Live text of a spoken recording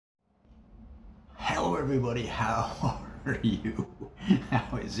Hello everybody, how are you?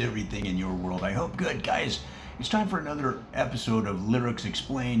 How is everything in your world? I hope good, guys. It's time for another episode of Lyrics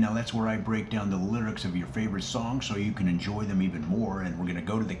Explained. Now that's where I break down the lyrics of your favorite songs so you can enjoy them even more. And we're going to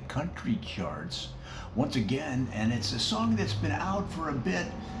go to the country charts once again, and it's a song that's been out for a bit.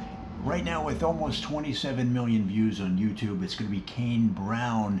 Right now with almost 27 million views on YouTube, it's going to be Kane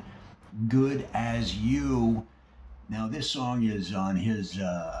Brown, Good As You. Now this song is on his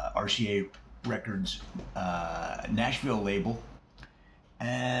RCA Records Nashville label,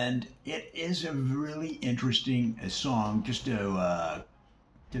 and it is a really interesting song. Just to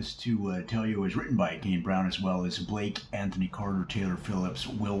tell you, it was written by Kane Brown as well as Blake, Anthony Carter, Taylor Phillips,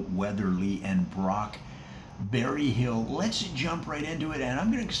 Will Weatherly, and Brock Berryhill. Let's jump right into it, and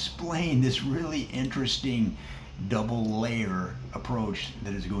I'm going to explain this really interesting double layer approach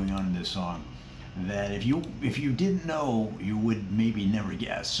that is going on in this song that if you didn't know, you would maybe never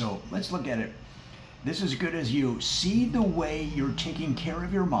guess. So let's look at it. This is Good As You. See the way you're taking care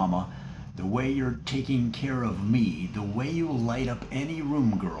of your mama, the way you're taking care of me, the way you light up any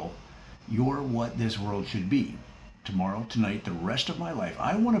room, girl. You're what this world should be. Tomorrow, tonight, the rest of my life,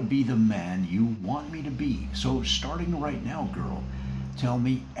 I want to be the man you want me to be. So starting right now, girl, tell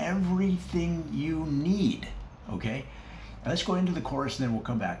me everything you need, okay? Let's go into the chorus and then we'll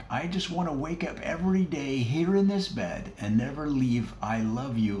come back. I just want to wake up every day here in this bed and never leave I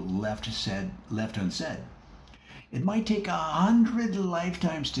love you left unsaid. It might take 100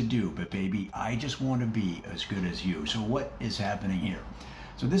 lifetimes to do, but baby, I just want to be as good as you. So what is happening here?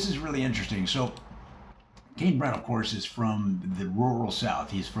 So this is really interesting. So Kane Brown, of course, is from the rural South.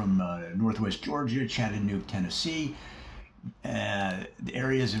 He's from Northwest Georgia, Chattanooga, Tennessee. The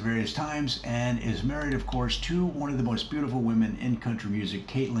areas at various times, and is married, of course, to one of the most beautiful women in country music,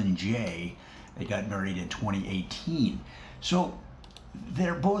 Caitlin J. They got married in 2018. So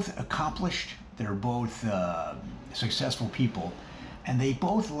they're both accomplished, they're both successful people, and they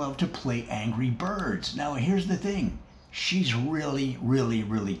both love to play Angry Birds. Now, here's the thing. She's really, really,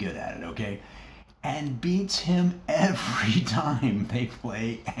 really good at it, okay? And beats him every time they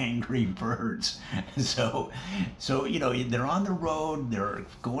play Angry Birds. So you know, they're on the road, they're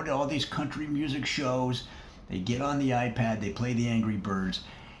going to all these country music shows, they get on the iPad, they play the Angry Birds.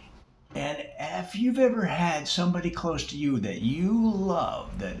 And if you've ever had somebody close to you that you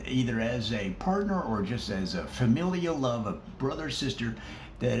love, that either as a partner or just as a familial love, a brother, sister,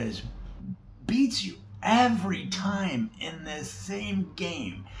 that beats you every time in the same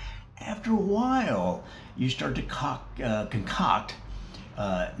game, after a while, you start to concoct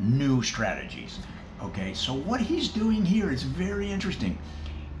new strategies. Okay, so what he's doing here is very interesting.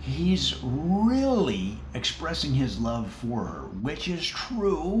 He's really expressing his love for her, which is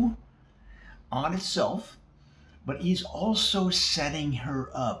true on itself, but he's also setting her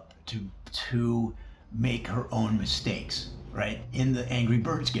up to make her own mistakes, right, in the Angry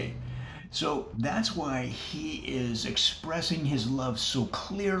Birds game. So that's why he is expressing his love so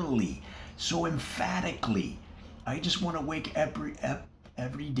clearly, so emphatically. I just want to wake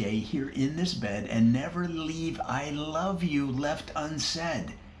every day here in this bed and never leave I love you left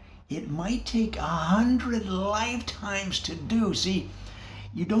unsaid. It might take 100 lifetimes to do. See,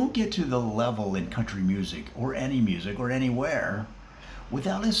 you don't get to the level in country music or anywhere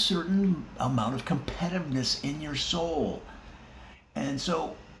without a certain amount of competitiveness in your soul. And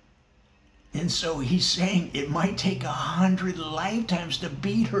so he's saying it might take 100 lifetimes to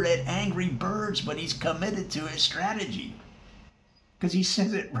beat her at Angry Birds, but he's committed to his strategy. Because he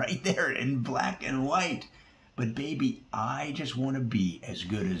says it right there in black and white. But baby, I just want to be as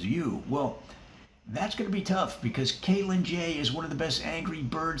good as you. Well, that's going to be tough because Caitlin J is one of the best Angry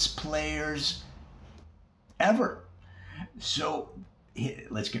Birds players ever. So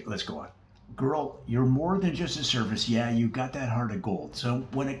let's go on. Girl, you're more than just a service. Yeah, you got that heart of gold. So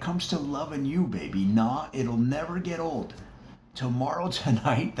when it comes to loving you, baby, nah, it'll never get old. Tomorrow,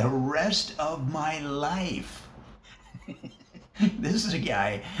 tonight, the rest of my life. This is a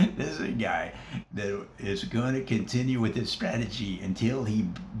guy that is going to continue with his strategy until he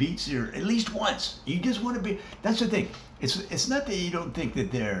beats her at least once. You just want to be, that's the thing. It's not that you don't think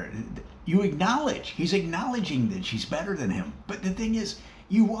that you acknowledge, he's acknowledging that she's better than him. But the thing is,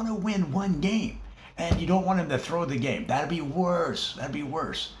 you want to win one game, and you don't want him to throw the game. That'd be worse. That'd be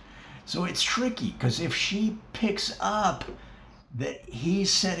worse. So it's tricky, because if she picks up that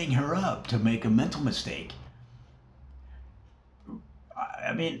he's setting her up to make a mental mistake,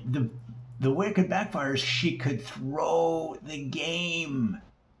 I mean, the way it could backfire is she could throw the game.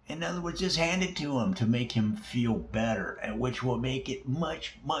 In other words, just hand it to him to make him feel better, and which will make it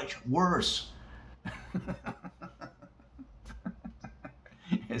much, much worse.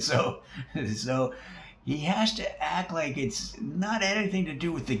 So, so he has to act like it's not anything to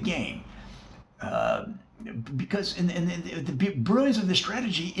do with the game. Uh, because the brilliance of the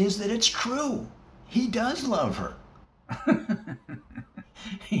strategy is that it's true. He does love her.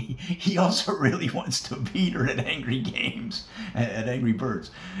 He also really wants to beat her at Angry Games, at Angry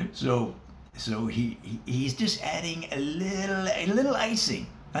Birds. So he's just adding a little icing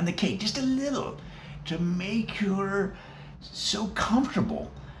on the cake, just a little, to make her so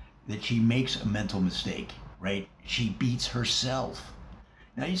comfortable that she makes a mental mistake, right? She beats herself.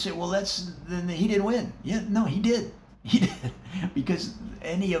 Now you say, well, then he didn't win. Yeah, no, he did. He did. Because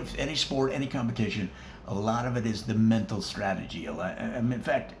any sport, any competition, a lot of it is the mental strategy. In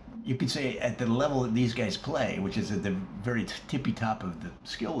fact, you could say at the level that these guys play, which is at the very tippy top of the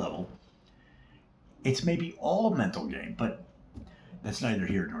skill level, it's maybe all mental game, but that's neither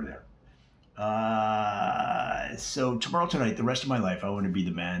here nor there. So tomorrow, tonight, the rest of my life, I want to be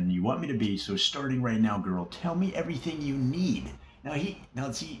the man you want me to be. So starting right now, girl, tell me everything you need. Now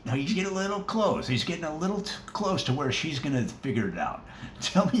he's getting a little close. He's getting a little close to where she's gonna figure it out.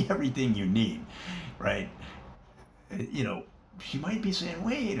 Tell me everything you need, right? You know, she might be saying,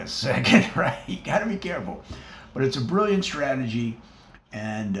 "Wait a second," right? You gotta be careful. But it's a brilliant strategy,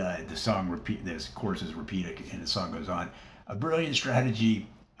 and this chorus is repeated, and the song goes on. A brilliant strategy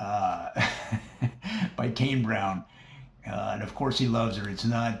by Kane Brown. And of course he loves her. It's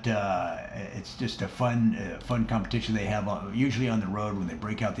not. It's just a fun competition they have usually on the road when they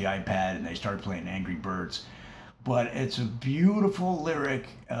break out the iPad and they start playing Angry Birds. But it's a beautiful lyric.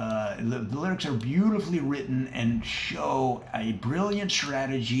 The lyrics are beautifully written and show a brilliant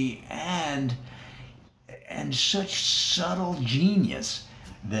strategy and such subtle genius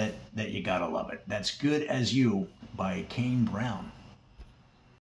that you gotta love it. That's Good As You by Kane Brown.